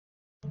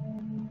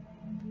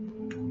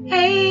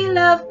Hey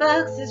love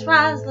bugs, it's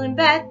Roslynn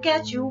back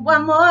at you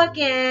one more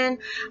again.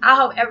 I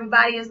hope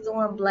everybody is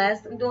doing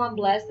blessed. I'm doing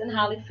blessed and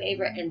highly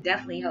favored, and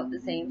definitely hope the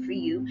same for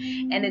you.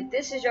 And if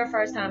this is your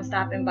first time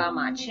stopping by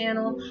my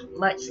channel,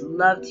 much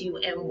love to you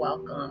and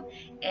welcome.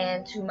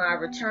 And to my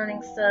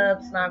returning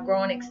subs, my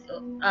growing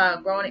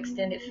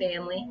extended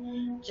family,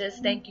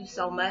 just thank you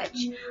so much.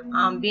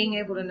 Being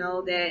able to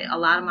know that a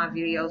lot of my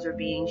videos are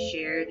being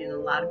shared and a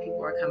lot of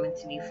people are coming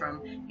to me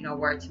from,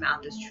 word to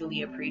mouth is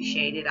truly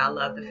appreciated. I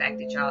love the fact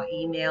that y'all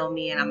email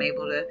me and I'm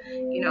able to,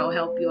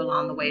 help you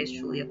along the way. Is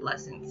truly a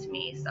blessing to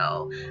me.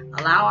 So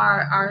allow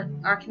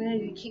our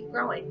community to keep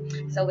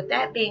growing. So with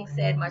that being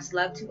said, much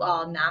love to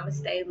all.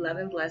 Namaste, love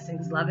and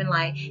blessings, love and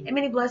light, and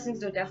many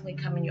blessings are definitely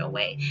coming your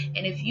way.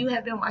 And if you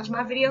have been watching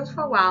my videos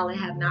for a while and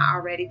have not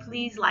already,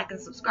 please like and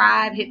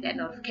subscribe, hit that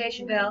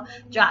notification bell,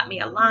 drop me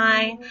a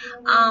line.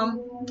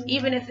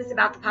 Even if it's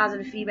about the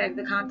positive feedback,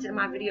 the content of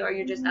my video, or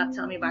you're just up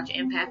telling me about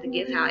your empathic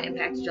gift, how it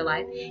impacted your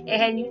life, and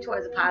heading you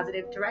towards a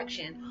positive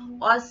direction.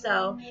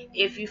 Also,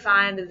 if you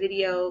find the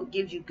video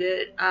gives you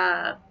good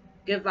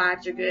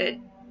vibes or good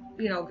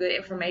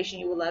information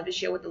you would love to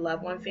share with a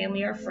loved one,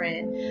 family, or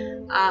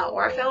friend,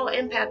 or a fellow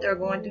empath that are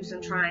going through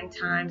some trying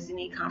times and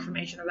need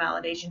confirmation or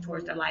validation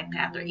towards their life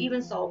path or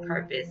even soul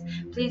purpose,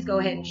 please go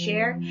ahead and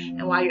share.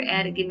 And while you're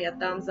at it, give me a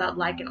thumbs up,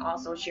 like, and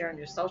also share on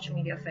your social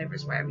media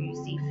favorites wherever you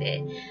see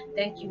fit.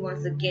 Thank you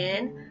once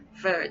again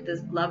for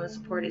this love and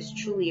support. Is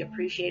truly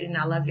appreciated, and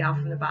I love y'all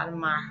from the bottom of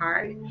my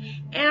heart.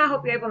 And I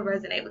hope you're able to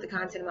resonate with the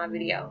content of my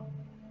video.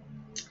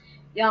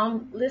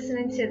 Y'all,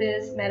 listening to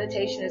this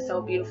meditation is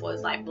so beautiful.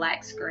 It's like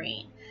black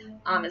screen.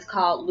 It's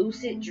called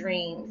Lucid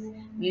Dreams,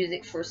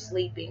 music for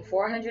sleeping.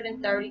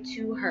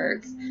 432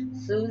 hertz,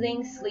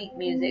 soothing sleep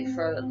music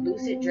for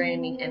lucid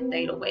dreaming and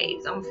theta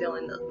waves. I'm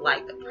feeling the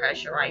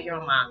pressure right here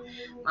on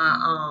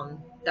my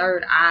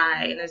third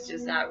eye, and it's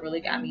just really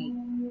got me,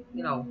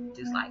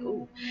 just like,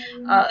 ooh.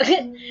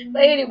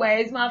 But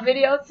anyways, my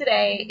video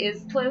today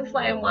is Twin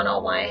Flame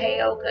 101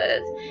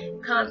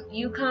 Heyokas.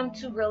 You come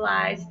to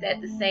realize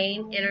that the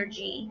same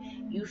energy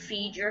you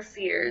feed your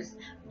fears,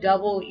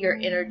 double your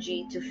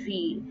energy to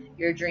feed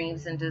your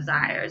dreams and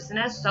desires. And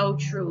that's so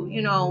true.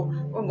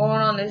 We're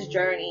going on this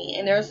journey,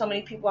 and there are so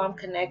many people I'm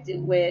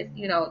connected with.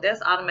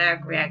 That's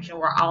automatic reaction.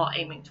 We're all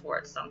aiming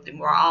towards something.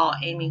 We're all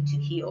aiming to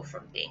heal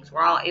from things.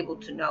 We're all able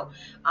to know,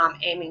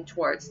 aiming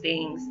towards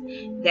things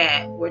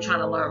that we're trying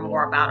to learn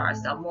more about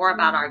ourselves, more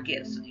about our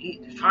gifts,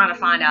 trying to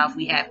find out if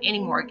we have any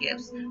more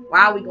gifts.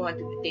 Why are we going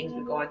through the things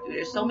we're going through?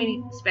 There's so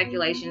many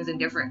speculations and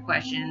different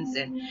questions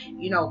and,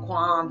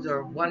 qualms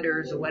or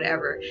wonders or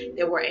whatever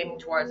that we're aiming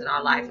towards in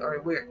our life,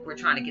 or we're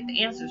trying to get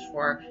the answers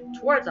for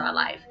towards our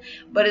life.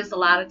 But it's a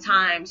lot of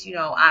times,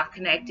 I've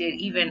connected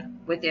even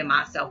within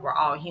myself. We're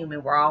all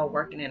human. We're all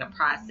working in a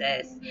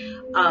process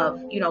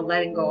of,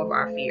 letting go of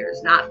our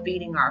fears, not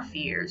feeding our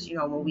fears.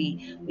 When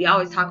we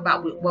always talk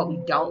about what we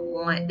don't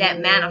want, that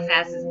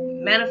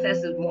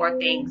manifests more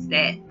things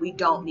that we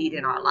don't need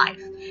in our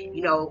life.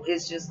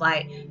 It's just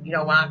like, when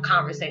I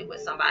conversate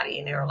with somebody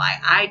and they're like,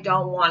 I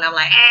don't want, I'm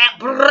like,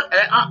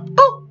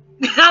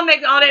 I'm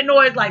making all that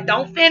noise, like,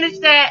 don't finish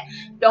that.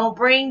 Don't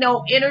bring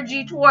no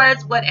energy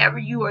towards whatever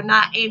you are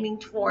not aiming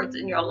towards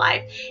in your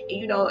life.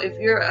 And, if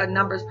you're a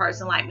numbers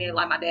person like me,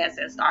 like my dad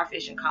said,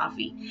 starfish and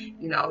coffee,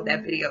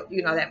 that video,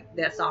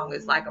 that song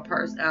is like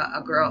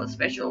a girl, a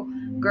special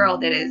girl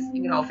that is,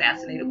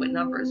 fascinated with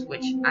numbers,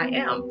 which I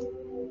am.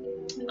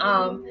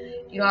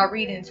 I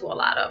read into a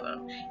lot of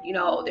them.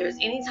 There's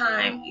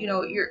anytime,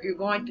 you're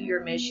going through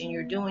your mission,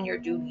 you're doing your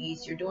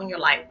duties, you're doing your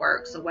light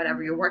work, so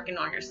whatever, you're working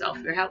on yourself,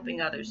 you're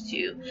helping others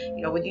too.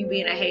 With you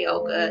being a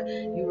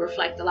Heyoka, you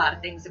reflect a lot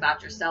of things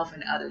about yourself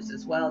and others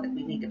as well that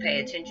we need to pay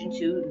attention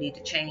to, need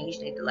to change,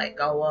 need to let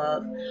go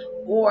of,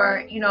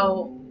 or,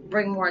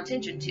 bring more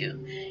attention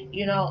to.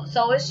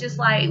 So it's just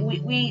like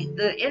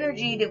the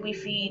energy that we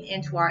feed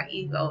into our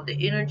ego,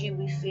 the energy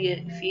we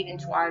feed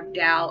into our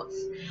doubts,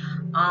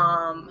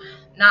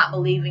 not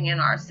believing in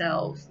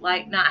ourselves,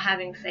 like not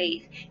having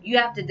faith, you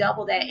have to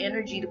double that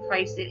energy to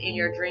place it in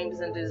your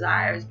dreams and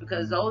desires,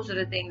 because those are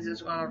the things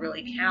that's going to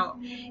really count.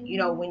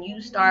 When you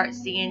start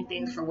seeing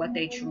things for what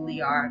they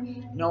truly are,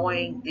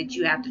 knowing that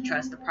you have to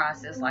trust the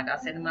process, like I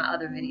said in my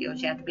other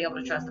videos, you have to be able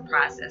to trust the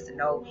process and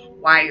know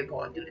why you're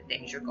going through the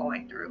things you're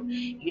going through.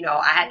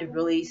 I had to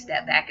really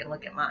step back and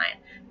look at mine.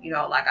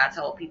 Like I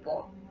told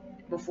people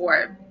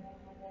before,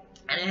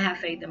 I didn't have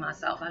faith in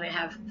myself. I didn't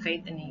have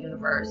faith in the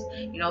universe.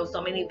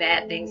 So many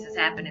bad things has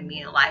happened to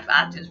me in life.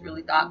 I just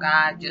really thought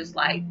God just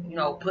like,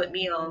 put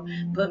me on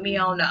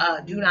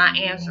the do not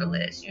answer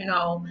list.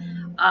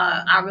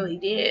 I really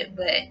did.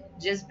 But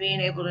just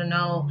being able to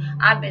know,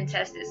 I've been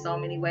tested so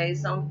many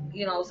ways. Some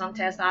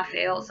tests I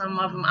failed. Some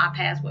of them I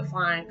passed with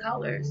flying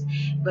colors.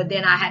 But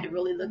then I had to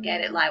really look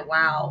at it like,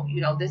 wow,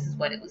 this is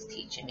what it was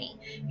teaching me.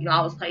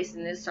 I was placed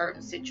in this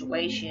certain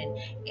situation,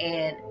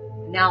 and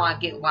now I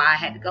get why I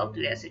had to go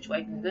through that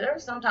situation.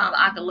 There's sometimes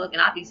I could look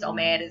and I'd be so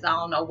mad as I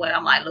don't know what.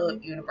 I'm like,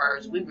 look,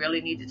 universe, we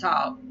really need to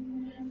talk.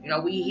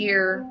 We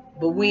here,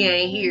 but we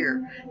ain't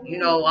here. You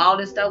know, all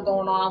this stuff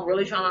going on. I'm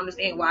really trying to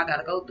understand why I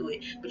gotta go through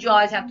it. But you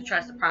always have to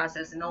trust the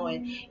process, and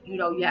knowing, you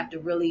know, you have to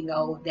really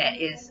know that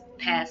it's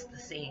past the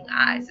seeing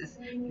eyes.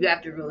 You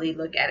have to really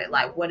look at it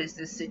like, what is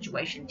this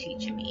situation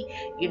teaching me?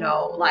 You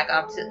know, like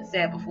I've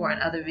said before in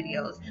other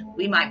videos,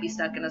 we might be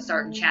stuck in a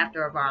certain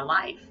chapter of our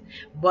life,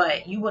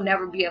 but you will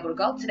never be able to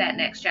go to that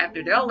next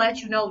chapter. They'll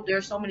let you know,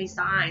 there's so many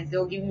signs.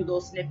 They'll give you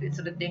little snippets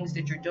of the things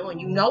that you're doing.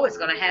 You know it's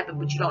going to happen,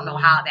 but you don't know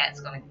how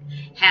that's going to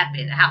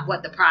happen,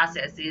 what the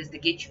process is to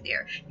get you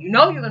there. You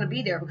know you're going to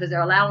be there because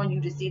they're allowing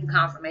you to see the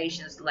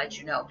confirmations to let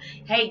you know,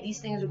 hey, these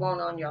things are going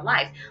on in your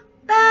life.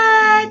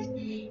 But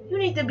you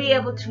need to be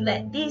able to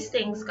let these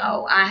things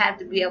go. I have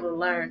to be able to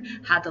learn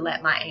how to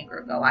let my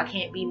anger go. I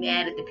can't be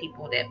mad at the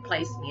people that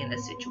placed me in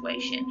this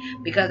situation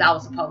because I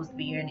was supposed to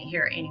be in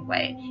here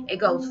anyway. It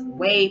goes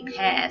way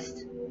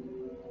past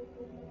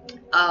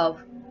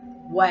of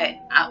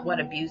what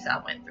abuse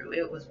I went through.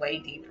 It was way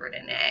deeper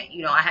than that.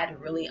 You know, I had to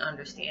really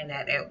understand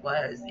that it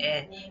was,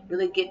 and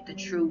really get the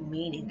true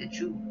meaning, the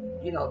true,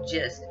 you know,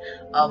 gist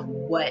of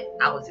what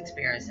I was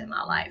experiencing in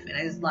my life. And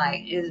it's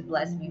like, it's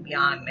blessed me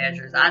beyond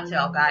measures. I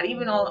tell God,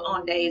 even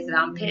on days that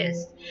I'm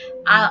pissed,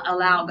 I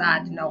allow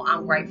God to know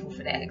I'm grateful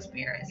for that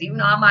experience. Even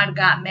though I might have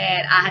got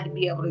mad, I had to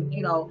be able to,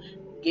 you know,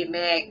 get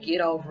mad,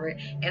 get over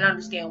it, and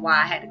understand why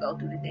I had to go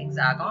through the things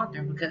I've gone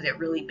through, because it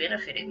really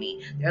benefited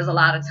me. There's a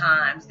lot of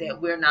times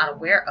that we're not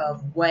aware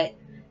of what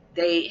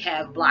they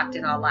have blocked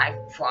in our life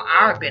for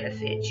our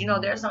benefits. You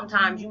know, there's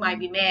sometimes you might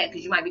be mad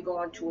because you might be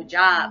going to a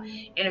job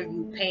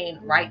interview,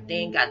 paying right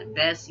thing, got the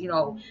best, you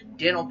know,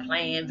 dental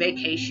plan,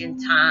 vacation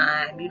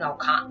time, you know,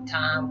 comp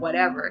time,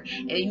 whatever,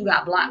 and you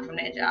got blocked from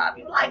that job.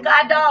 You're like,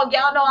 God dog,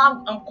 y'all know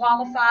I'm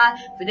qualified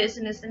for this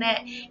and this and that.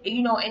 And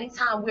you know,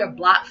 anytime we're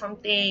blocked from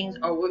things,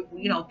 or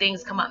you know,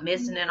 things come up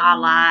missing in our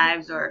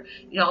lives, or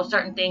you know,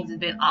 certain things have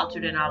been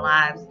altered in our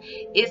lives,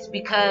 it's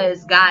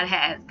because God,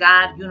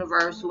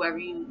 universe, whoever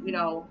you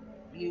know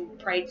you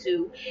pray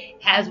to,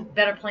 has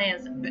better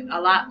plans,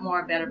 a lot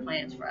more better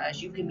plans for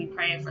us. You can be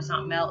praying for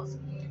something else,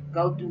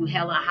 go through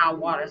hell and high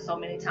water so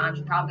many times,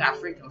 you probably got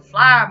freaking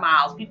flyer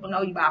miles. People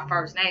know you by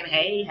first name.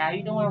 Hey, how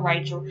you doing,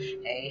 Rachel?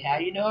 Hey, how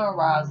you doing,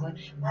 Roslynn?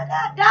 My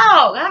God,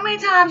 dog, how many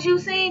times you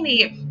seen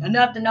me?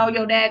 Enough to know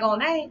your daggone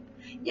name.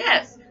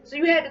 Yes. So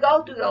you had to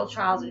go through those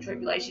trials and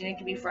tribulations. It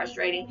can be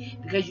frustrating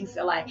because you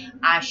feel like,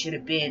 I should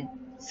have been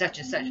such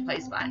and such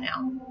place by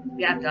now.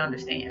 You have to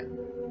understand,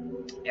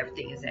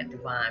 everything is at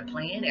divine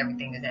plan.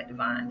 Everything is at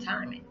divine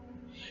timing.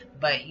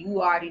 But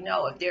you already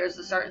know, if there's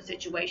a certain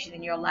situation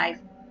in your life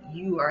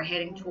you are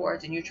heading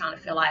towards, and you're trying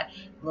to feel like,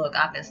 look,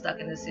 I've been stuck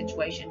in this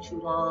situation too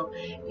long.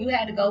 You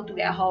had to go through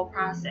that whole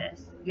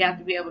process. You have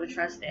to be able to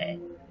trust that.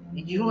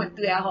 You went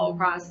through that whole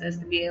process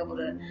to be able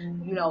to,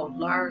 you know,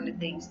 learn the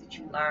things that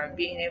you learned,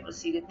 being able to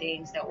see the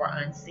things that were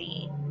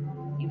unseen.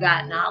 You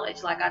got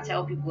knowledge. Like I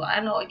tell people, I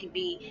know it can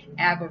be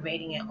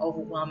aggravating and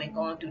overwhelming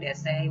going through that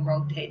same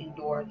rotating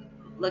door,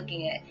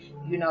 looking at,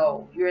 you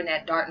know, you're in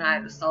that dark night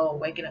of the soul,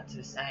 waking up to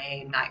the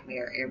same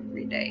nightmare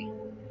every day,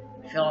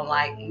 feeling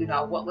like, you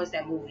know, what was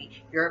that movie,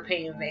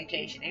 European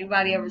Vacation?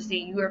 Anybody ever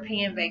seen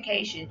European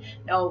Vacation?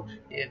 No,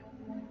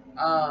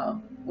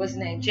 what's his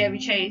name, Chevy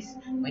Chase,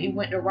 when he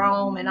went to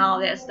Rome and all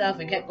that stuff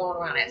and kept going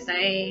around that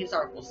same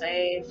circle,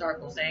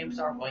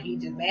 and he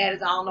just mad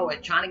as I don't know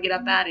it, trying to get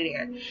up out of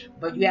there.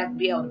 But you have to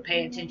be able to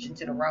pay attention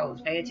to the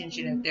roads, pay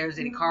attention if there's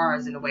any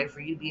cars in the way for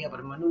you to be able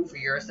to maneuver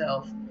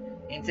yourself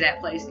into that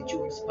place that you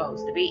were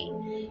supposed to be.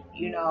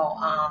 You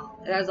know,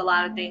 there's a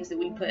lot of things that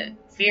we put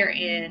fear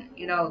in.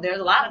 You know, there's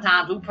a lot of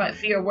times we put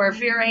fear where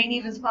fear ain't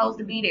even supposed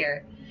to be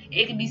there.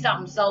 It can be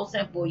something so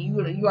simple. You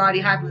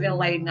already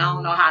hyperventilating. I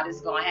don't know how this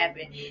is going to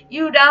happen.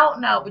 You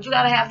don't know, but you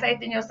got to have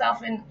faith in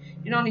yourself, and,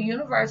 you know, the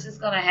universe is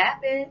going to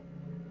happen.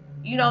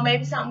 You know,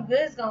 maybe something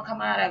good is going to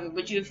come out of it.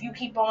 But if you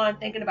keep on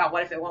thinking about,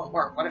 what if it won't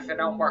work? What if it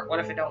don't work? What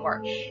if it don't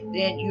work?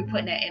 Then you're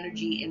putting that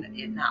energy in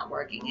it not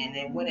working. And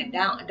then when it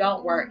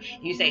don't work,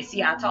 you say,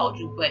 see, I told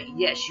you. But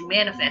yes, you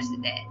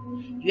manifested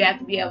that. You have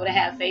to be able to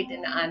have faith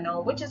in the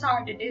unknown, which is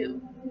hard to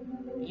do.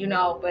 You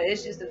know, but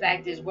it's just, the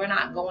fact is, we're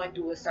not going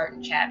through a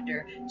certain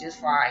chapter just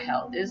for our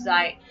health. It's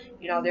like,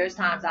 you know, there's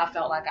times I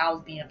felt like I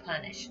was being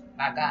punished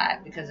by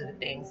God because of the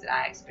things that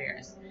I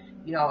experienced,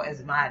 you know,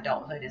 as my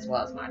adulthood as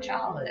well as my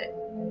childhood.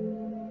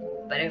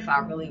 But if I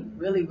really,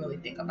 really, really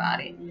think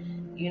about it,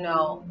 you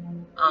know,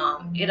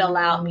 it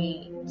allowed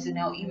me to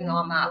know, even though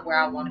I'm not where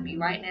I want to be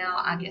right now,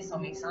 I get so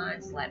many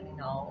signs to let me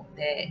know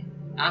that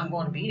I'm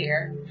going to be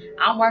there.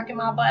 I'm working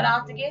my butt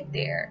off to get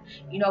there,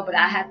 you know, but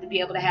I have to be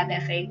able to have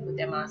that faith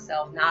within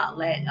myself, not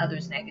let other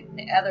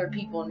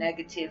people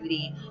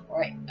negativity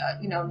or,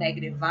 you know,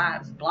 negative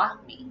vibes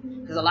block me.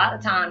 Because a lot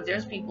of times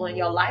there's people in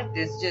your life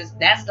that's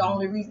the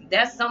only reason,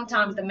 that's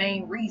sometimes the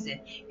main reason,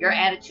 your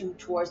attitude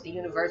towards the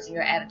universe and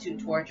your attitude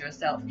towards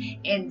yourself.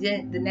 And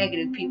then the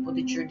negative people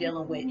that you're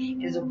dealing with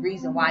is a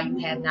reason why you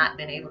have not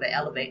been able to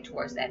elevate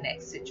towards that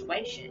next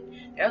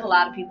situation. There's a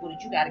lot of people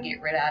that you got to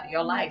get rid of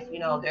your life. You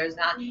know,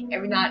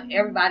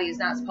 everybody is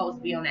not supposed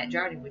to be on that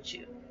journey with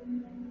you.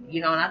 You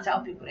know, and I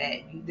tell people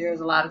that there's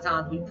a lot of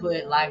times we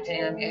put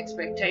lifetime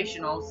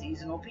expectation on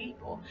seasonal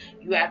people.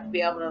 You have to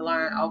be able to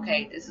learn,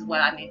 okay, this is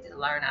what I need to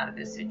learn out of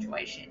this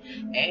situation.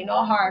 Ain't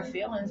no hard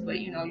feelings, but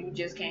you know, you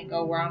just can't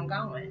go where I'm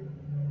going.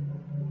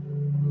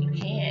 You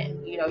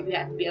can't. You know, you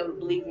have to be able to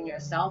believe in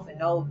yourself and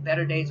know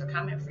better days are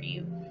coming for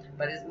you.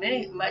 But as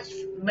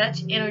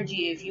much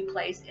energy if you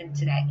place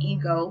into that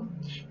ego,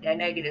 that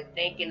negative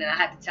thinking, and I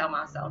have to tell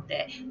myself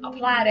that,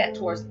 apply that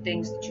towards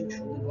things that you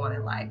truly want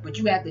in life. But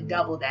you have to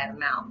double that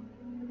amount,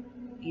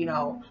 you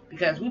know,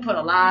 because we put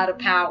a lot of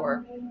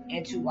power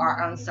into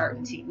our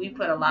uncertainty. We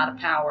put a lot of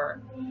power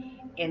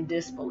in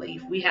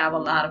disbelief. We put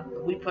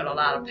a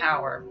lot of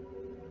power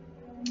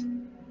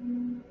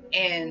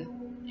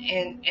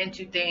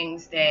into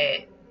things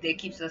that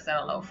keeps us at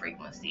a low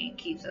frequency,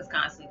 keeps us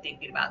constantly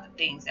thinking about the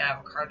things that have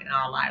occurred in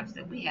our lives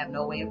that we have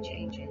no way of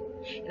changing.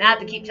 And I have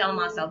to keep telling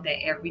myself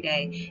that every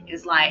day.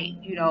 It's like,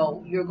 you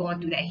know, you're going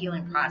through that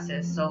healing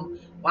process. So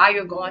while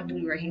you're going through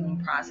your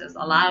healing process,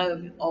 a lot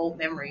of old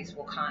memories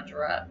will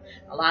conjure up.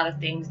 A lot of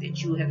things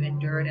that you have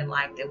endured in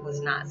life that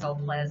was not so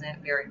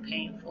pleasant, very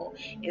painful,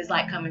 is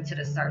like coming to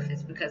the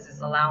surface because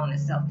it's allowing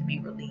itself to be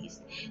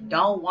released.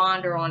 Don't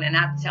wander on, and I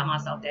have to tell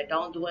myself that,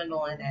 don't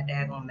dwindle in that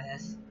daggone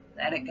mess.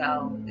 Let it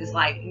go. It's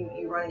like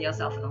you running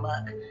yourself in the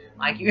muck.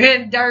 Like you're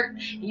in dirt.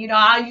 You know,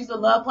 I used to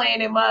love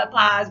playing in mud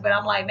pies, but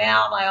I'm like,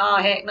 now I'm like,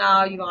 oh heck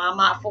no, you know, I'm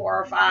not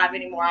 4 or 5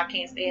 anymore. I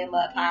can't stay in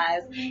mud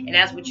pies. And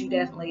that's what you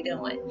definitely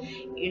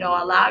doing. You know,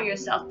 allow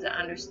yourself to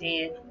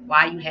understand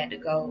why you had to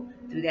go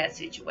through that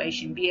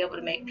situation. Be able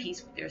to make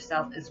peace with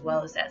yourself as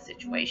well as that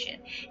situation.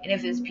 And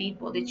if it's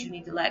people that you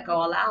need to let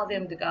go, allow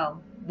them to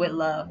go with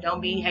love.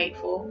 Don't be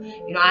hateful.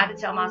 You know, I had to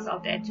tell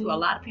myself that too. A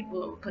lot of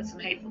people put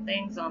some hateful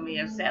things on me,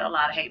 have said a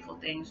lot of hateful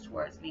things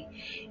towards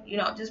me. You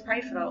know, just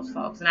pray for those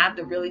folks. And I have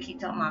to really keep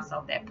telling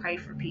myself that, pray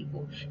for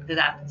people, because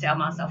I have to tell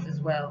myself as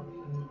well,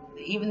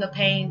 even the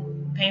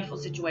painful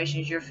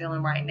situations you're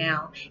feeling right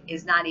now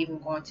is not even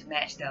going to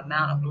match the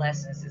amount of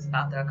blessings that's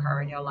about to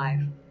occur in your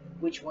life.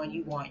 Which one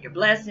you want, your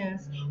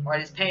blessings or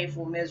this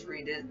painful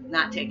misery that's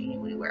not taking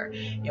you anywhere?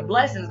 Your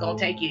blessings gonna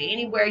take you to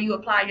anywhere you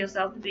apply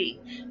yourself to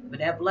be, but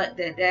that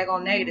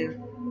daggone negative,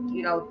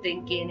 you know,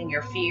 thinking and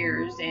your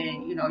fears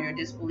and, you know, your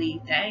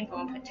disbelief, that ain't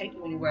gonna take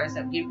you anywhere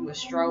except give you a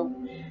stroke,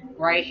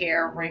 gray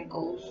hair,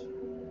 wrinkles,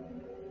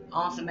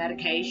 on some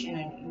medication,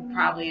 and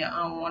probably an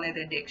unwanted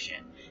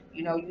addiction.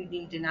 You know, you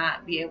need to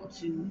not be able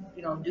to,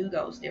 you know, do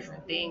those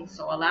different things.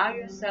 So allow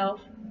yourself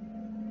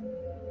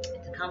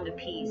to come to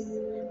peace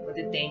with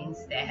the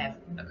things that have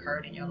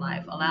occurred in your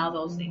life. Allow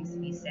those things to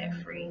be set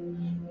free.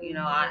 You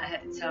know, I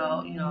had to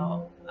tell, you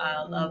know,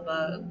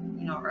 Love,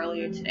 you know,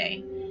 earlier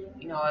today,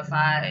 you know, if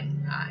I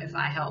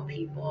help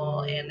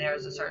people and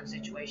there's a certain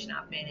situation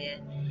I've been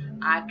in,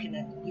 I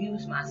can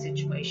use my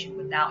situation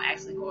without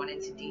actually going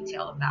into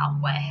detail about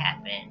what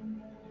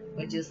happened,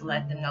 but just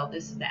let them know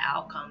this is the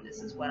outcome,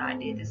 this is what I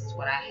did, this is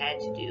what I had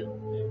to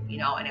do, you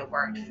know, and it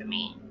worked for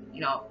me. You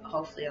know,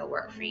 hopefully it'll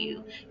work for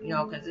you, you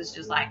know, because it's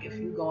just like if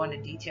you go into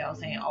detail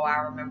saying, oh, I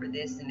remember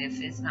this, and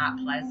if it's not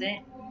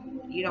pleasant,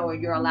 you know, or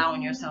you're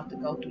allowing yourself to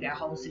go through that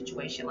whole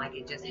situation like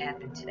it just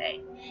happened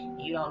today.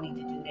 You don't need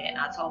to do that. And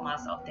I told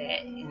myself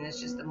that, and it's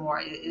just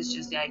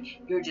that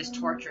you're just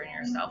torturing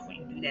yourself when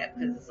you do that,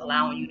 because it's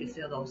allowing you to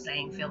feel those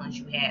same feelings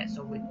you had.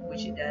 So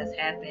which it does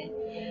happen,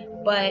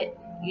 but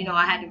you know,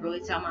 I had to really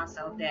tell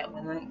myself that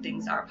when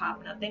things are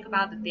popping up, think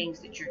about the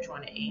things that you're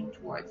trying to aim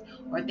towards,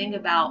 or think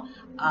about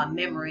a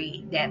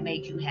memory that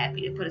made you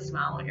happy, to put a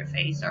smile on your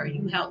face, or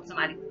you helped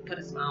somebody put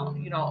a smile,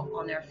 you know,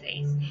 on their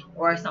face,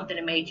 or something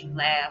that made you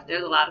laugh.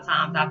 There's a lot of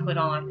times I put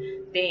on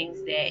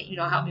things that, you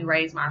know, help me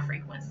raise my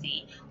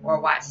frequency, or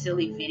watch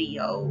silly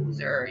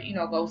videos, or, you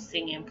know, go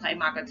singing, play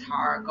my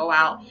guitar, go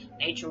out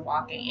nature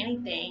walking,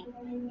 anything,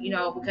 you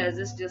know, because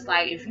it's just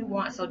like, if you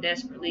want so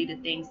desperately the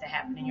things that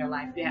happen in your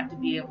life, you have to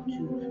be able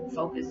to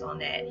focus on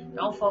that.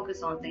 Don't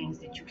focus on things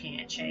that you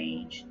can't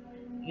change.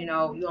 You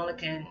know, you only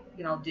can,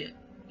 you know,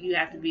 you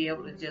have to be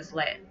able to just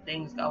let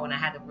things go. And I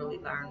had to really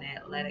learn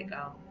that, let it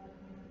go.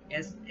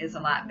 It's a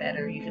lot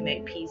better. You can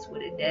make peace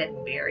with it, dead,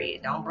 and bury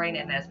it. Don't bring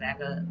that mess back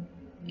up.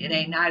 It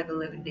ain't Night of the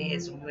Living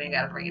Dead, so you ain't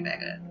got to bring it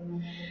back up.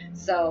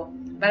 So,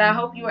 but I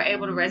hope you were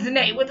able to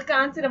resonate with the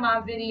content of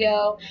my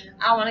video.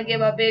 I want to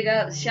give a big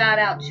shout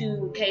out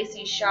to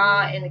Casey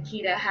Shaw and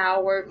Nikita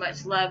Howard.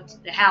 Much love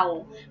to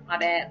Howell, my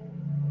bad.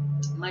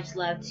 Much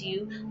love to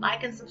you.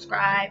 Like and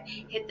subscribe.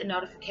 Hit the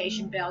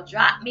notification bell.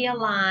 Drop me a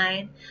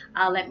line.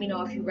 Let me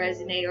know if you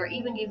resonate, or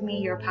even give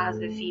me your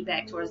positive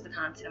feedback towards the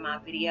content of my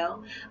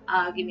video.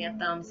 Give me a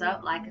thumbs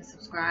up. Like and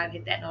subscribe.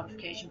 Hit that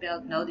notification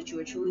bell. Know that you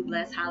are truly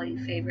blessed, highly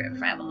favored, and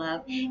forever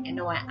loved. And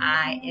knowing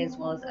I, as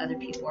well as other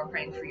people, are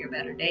praying for your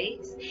better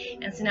days.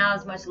 And so now,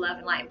 as much love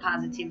and light and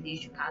positivity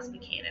as you possibly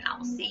can. And I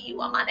will see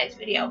you on my next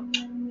video.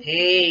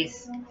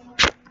 Peace.